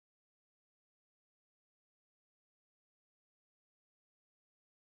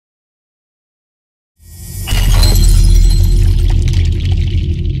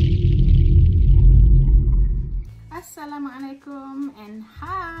And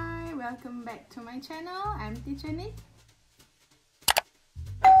hi, welcome back to my channel. I'm Teacher Nick.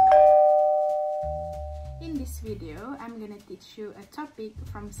 In this video, I'm gonna teach you a topic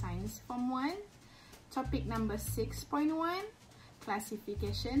from Science Form 1, topic number 6.1,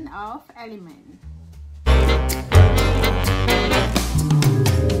 classification of element.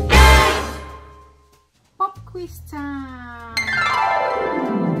 Pop quiz time!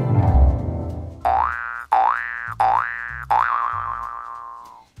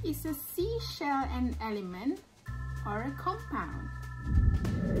 Is a seashell an element or a compound?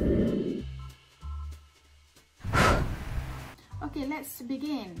 Okay, let's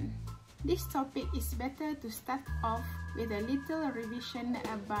begin. This topic is better to start off with a little revision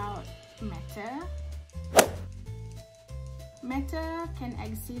about matter. Matter can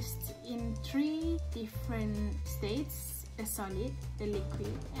exist in three different states: the solid, the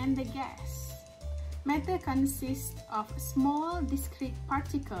liquid, and the gas. Matter consists of small discrete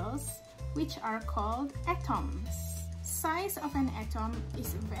particles which are called atoms. Size of an atom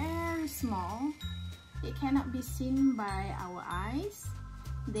is very small. It cannot be seen by our eyes.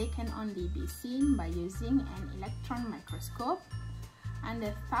 They can only be seen by using an electron microscope under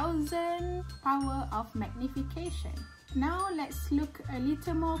 1000 power of magnification. Now let's look a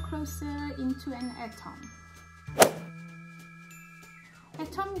little more closer into an atom.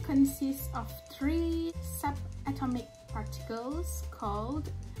 Atom consists of three subatomic particles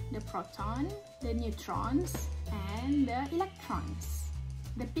called the proton, the neutrons, and the electrons.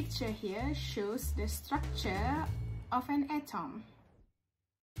 The picture here shows the structure of an atom.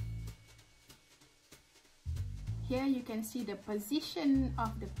 Here you can see the position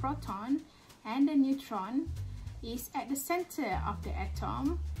of the proton and the neutron is at the center of the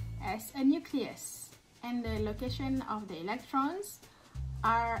atom as a nucleus, and the location of the electrons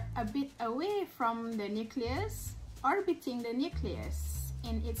are a bit away from the nucleus, orbiting the nucleus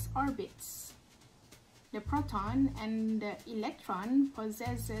in its orbits. The proton and the electron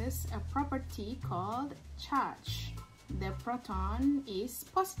possesses a property called charge. The proton is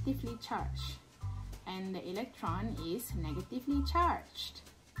positively charged and the electron is negatively charged,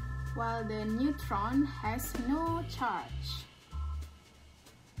 while the neutron has no charge.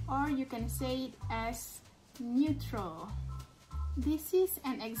 Or you can say it as neutral. This is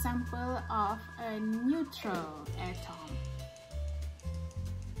an example of a neutral atom.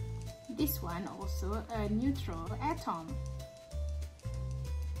 This one also a neutral atom.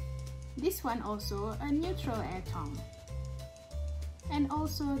 This one also a neutral atom. And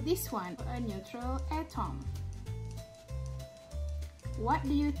also this one a neutral atom. What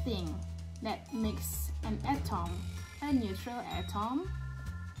do you think that makes an atom a neutral atom?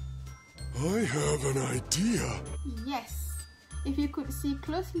 I have an idea. Yes. If you could see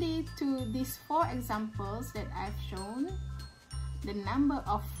closely to these four examples that I've shown, the number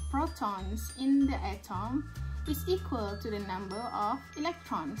of protons in the atom is equal to the number of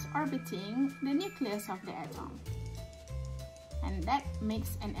electrons orbiting the nucleus of the atom. And that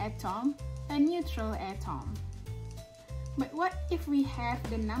makes an atom a neutral atom. But what if we have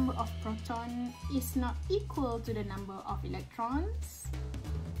the number of protons is not equal to the number of electrons?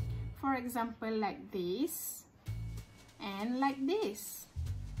 For example, like this and like this.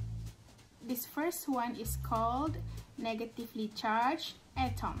 This first one is called negatively charged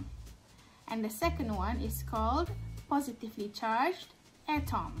atom, and the second one is called positively charged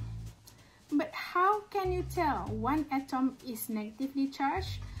atom. But how can you tell one atom is negatively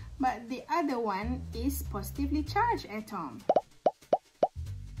charged but the other one is positively charged atom?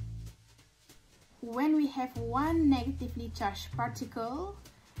 When we have one negatively charged particle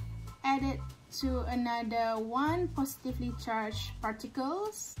added to another one positively charged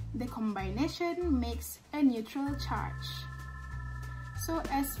particles, the combination makes a neutral charge. So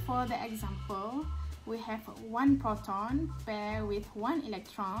as for the example, we have one proton paired with one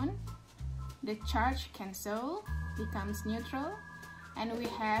electron. The charge cancel, becomes neutral, and we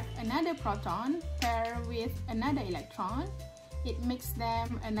have another proton paired with another electron. It makes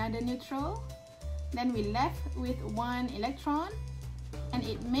them another neutral. Then we left with one electron, and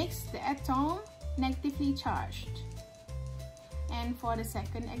it makes the atom negatively charged. And for the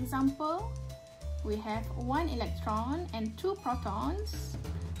second example, we have one electron and two protons.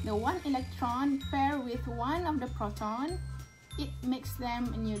 The one electron paired with one of the proton, it makes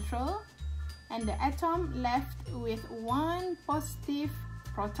them neutral, and the atom left with one positive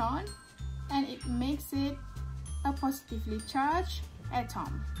proton, and it makes it a positively charged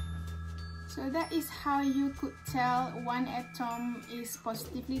atom. So that is how you could tell one atom is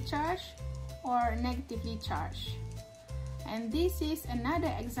positively charged or negatively charged. And this is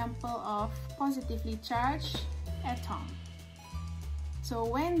another example of positively charged atom. So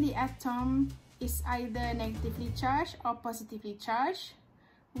when the atom is either negatively charged or positively charged,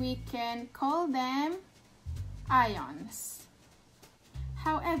 we can call them ions.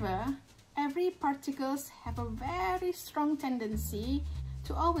 However, every particles have a very strong tendency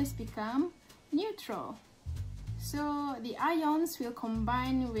to always become neutral. So the ions will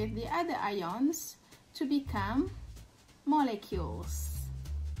combine with the other ions to become molecules.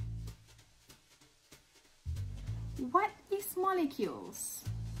 What is molecules?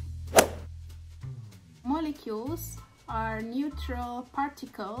 Molecules are neutral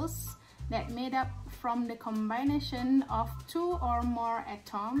particles that made up from the combination of two or more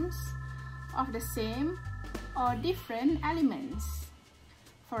atoms of the same or different elements.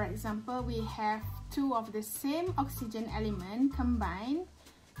 For example, we have two of the same oxygen element combined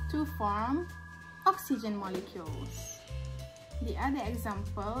to form oxygen molecules. The other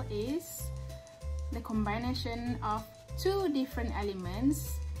example is the combination of two different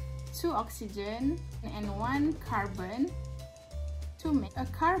elements, two oxygen and one carbon, to make a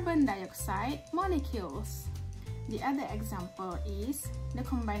carbon dioxide molecules. The other example is the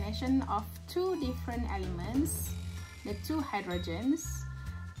combination of two different elements, the two hydrogens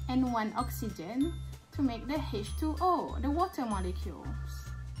and one oxygen, to make the H2O, the water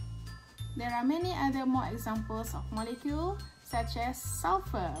molecules. There are many other more examples of molecules, such as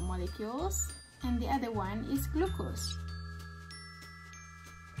sulfur molecules, and the other one is glucose.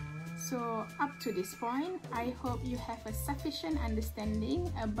 So up to this point, I hope you have a sufficient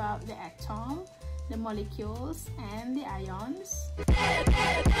understanding about the atom, the molecules, and the ions.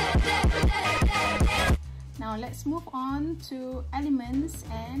 Now let's move on to elements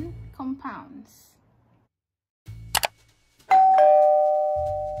and compounds.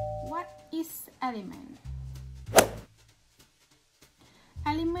 What is element?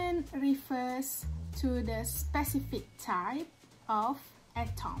 Element refers to the specific type of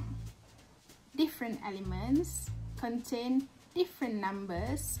atom. Different elements contain different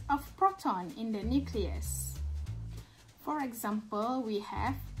numbers of protons in the nucleus. For example, we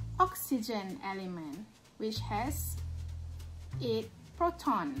have oxygen element, which has 8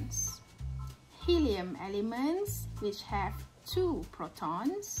 protons. Helium elements, which have 2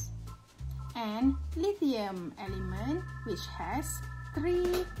 protons. And lithium element, which has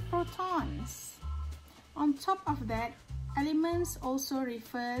 3 protons. On top of that, elements also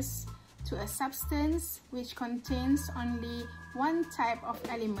refers to a substance which contains only one type of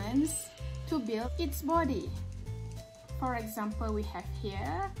elements to build its body. For example, we have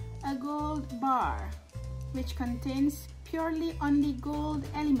here a gold bar, which contains purely only gold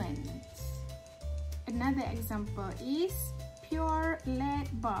elements. Another example is pure lead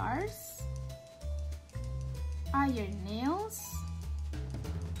bars, iron nails,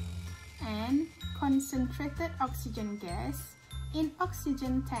 and concentrated oxygen gas in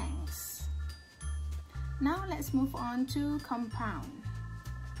oxygen tanks. Now let's move on to compound.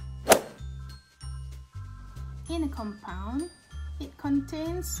 In a compound, it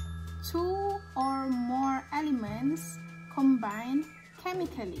contains 2 or more elements combined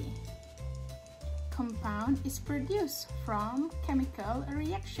chemically. Compound is produced from chemical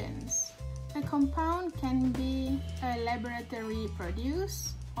reactions. A compound can be a laboratory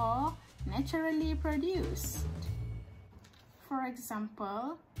produced or naturally produced. For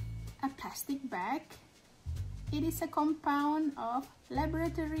example, a plastic bag. It is a compound of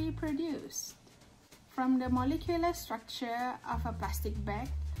laboratory produced. From the molecular structure of a plastic bag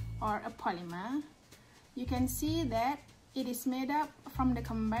or a polymer, you can see that it is made up from the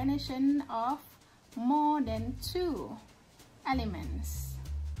combination of more than 2 elements.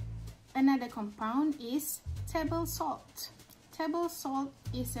 Another compound is table salt. Table salt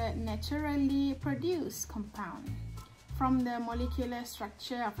is a naturally produced compound. From the molecular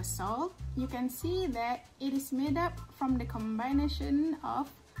structure of a salt, you can see that it is made up from the combination of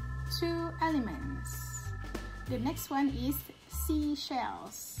 2 elements. The next one is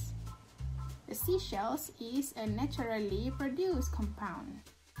seashells. The seashells is a naturally produced compound.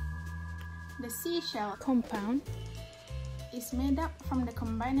 The seashell compound is made up from the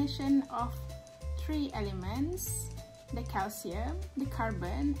combination of 3 elements, the calcium, the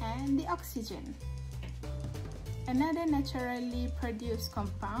carbon, and the oxygen. Another naturally produced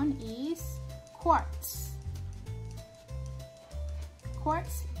compound is quartz.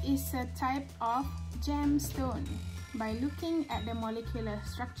 Quartz is a type of gemstone. By looking at the molecular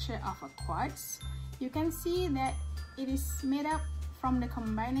structure of a quartz, you can see that it is made up from the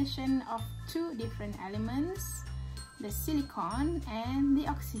combination of 2 different elements, the silicon and the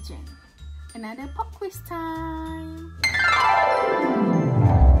oxygen. Another pop quiz time!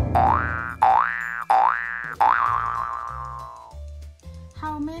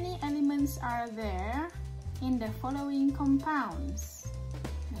 How many elements are there in the following compounds?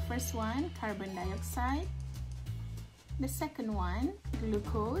 The first one, carbon dioxide. The second one,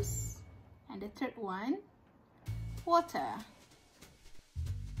 glucose. And the third one, water.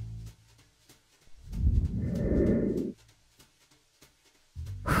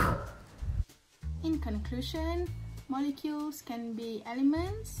 In conclusion, molecules can be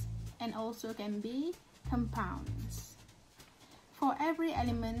elements and also can be compounds. For every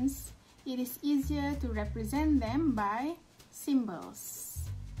element, it is easier to represent them by symbols.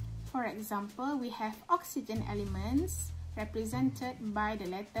 For example, we have oxygen elements represented by the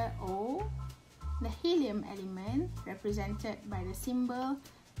letter O, the helium element represented by the symbol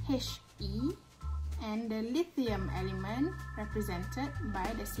He, and the lithium element represented by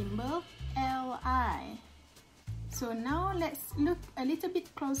the symbol Li. So now let's look a little bit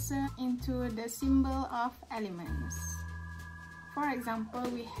closer into the symbol of elements. For example,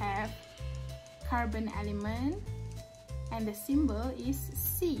 we have carbon element and the symbol is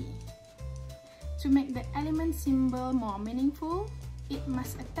C. To make the element symbol more meaningful, it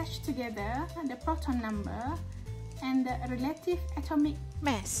must attach together the proton number and the relative atomic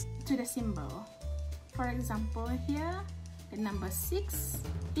mass to the symbol. For example, here, the number 6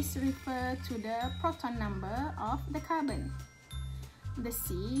 is referred to the proton number of the carbon. The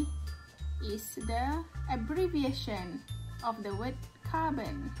C is the abbreviation of the word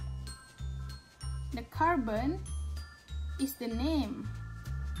carbon. The carbon is the name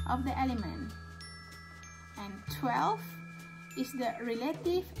of the element. And 12 is the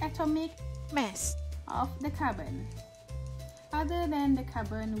relative atomic mass of the carbon. Other than the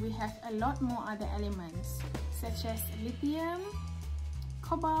carbon, we have a lot more other elements such as lithium,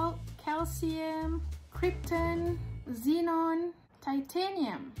 cobalt, calcium, krypton, xenon,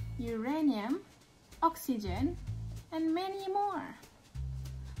 titanium, uranium, oxygen, and many more.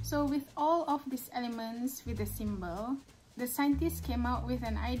 So with all of these elements with a symbol, the scientists came out with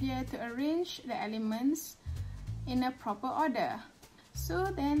an idea to arrange the elements in a proper order. So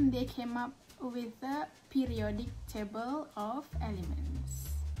then they came up with the periodic table of elements.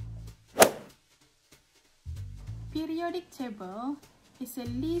 Periodic table is a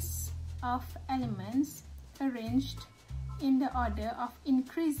list of elements arranged in the order of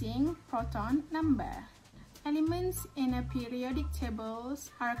increasing proton number. Elements in a periodic table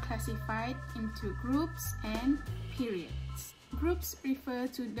are classified into groups and periods. Groups refer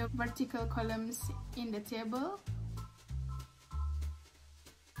to the vertical columns in the table.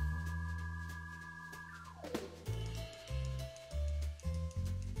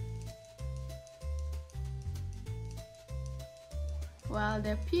 While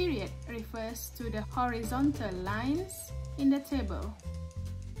the period refers to the horizontal lines in the table.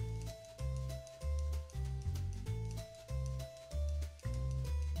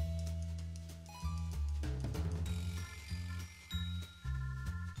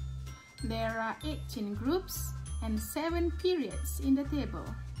 There are 18 groups and 7 periods in the table.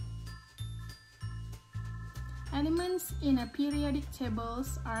 Elements in a periodic table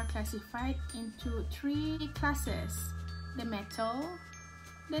are classified into 3 classes: the metal,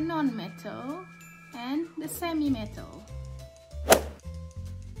 the non-metal, and the semi-metal.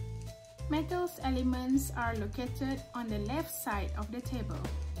 Metals elements are located on the left side of the table.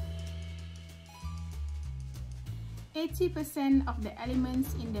 80% of the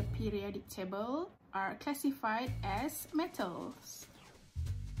elements in the periodic table are classified as metals.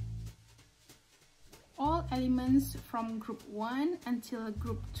 All elements from group 1 until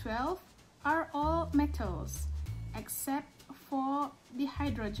group 12 are all metals, except for the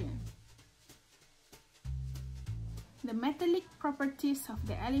hydrogen. The metallic properties of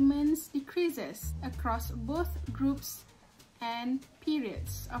the elements decreases across both groups and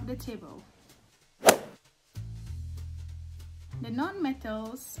periods of the table. The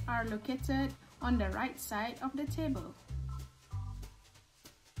non-metals are located on the right side of the table.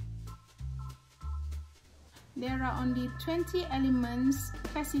 There are only 20 elements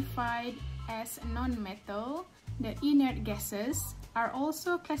classified as non-metal. The inert gases are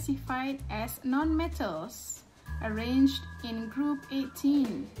also classified as non-metals, arranged in group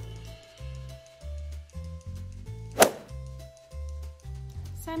 18.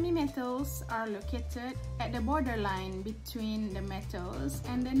 Semi-metals are located at the borderline between the metals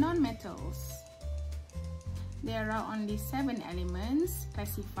and the non-metals. There are only 7 elements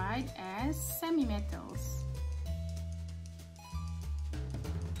classified as semi-metals.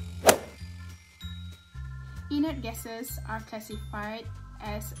 Inert gases are classified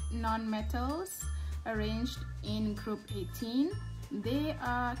as non-metals, arranged in group 18. They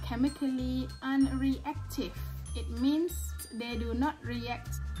are chemically unreactive. It means they do not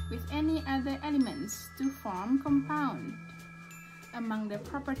react with any other elements to form compound. Among the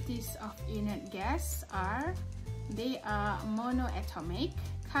properties of inert gas are, they are monoatomic,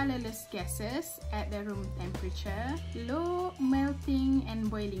 colorless gases at the room temperature, low melting and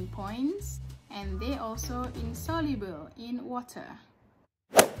boiling points, and they also insoluble in water.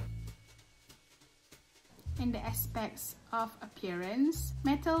 In the aspects of appearance,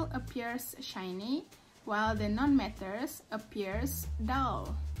 metal appears shiny, while the non-metals appears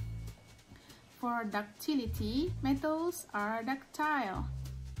dull. For ductility, metals are ductile.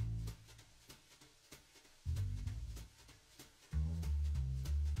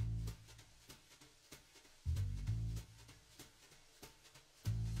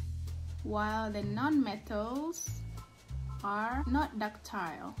 While the non-metals are not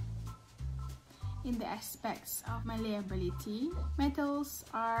ductile. In the aspects of malleability, metals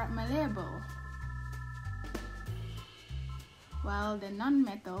are malleable, while the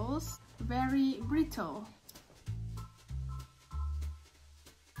non-metals very brittle.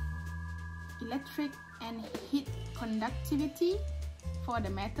 Electric and heat conductivity, for the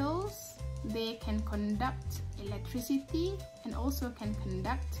metals, they can conduct electricity and also can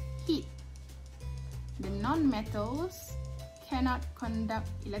conduct heat. The non-metals cannot conduct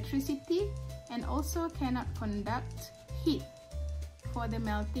electricity and also cannot conduct heat. For the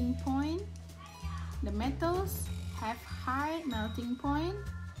melting point, the metals have high melting point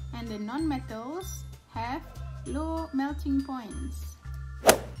and the non-metals have low melting points.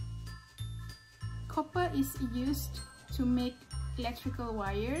 Copper is used to make electrical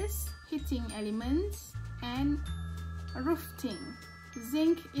wires, heating elements, and roofing.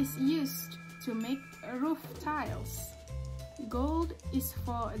 Zinc is used to make roof tiles. Gold is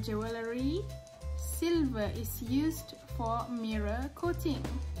for jewelry. Silver is used for mirror coating.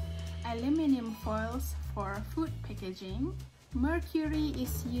 Aluminum foils for food packaging. Mercury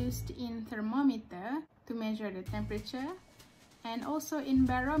is used in thermometer to measure the temperature, and also in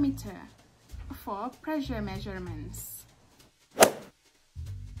barometer for pressure measurements.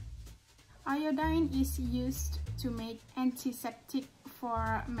 Iodine is used to make antiseptic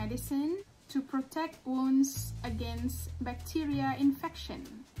for medicine to protect wounds against bacteria infection.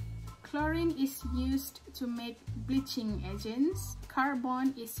 Chlorine is used to make bleaching agents.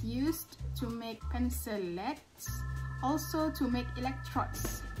 Carbon is used to make pencil leads, also to make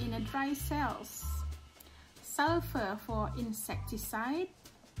electrodes in dry cells. Sulfur for insecticide,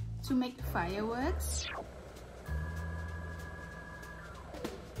 to make fireworks.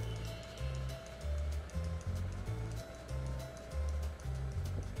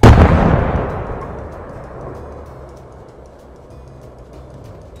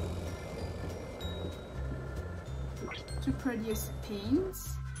 To produce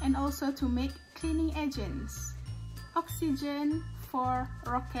paints, and also to make cleaning agents. Oxygen for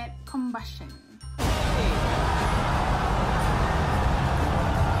rocket combustion.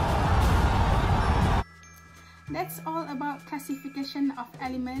 That's all about classification of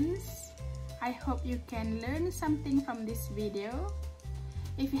elements. I hope you can learn something from this video.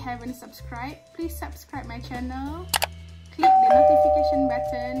 If you haven't subscribed, please subscribe my channel. Click the notification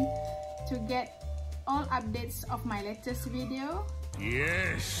button to get all updates of my latest video.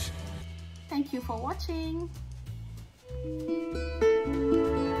 Yes! Thank you for watching.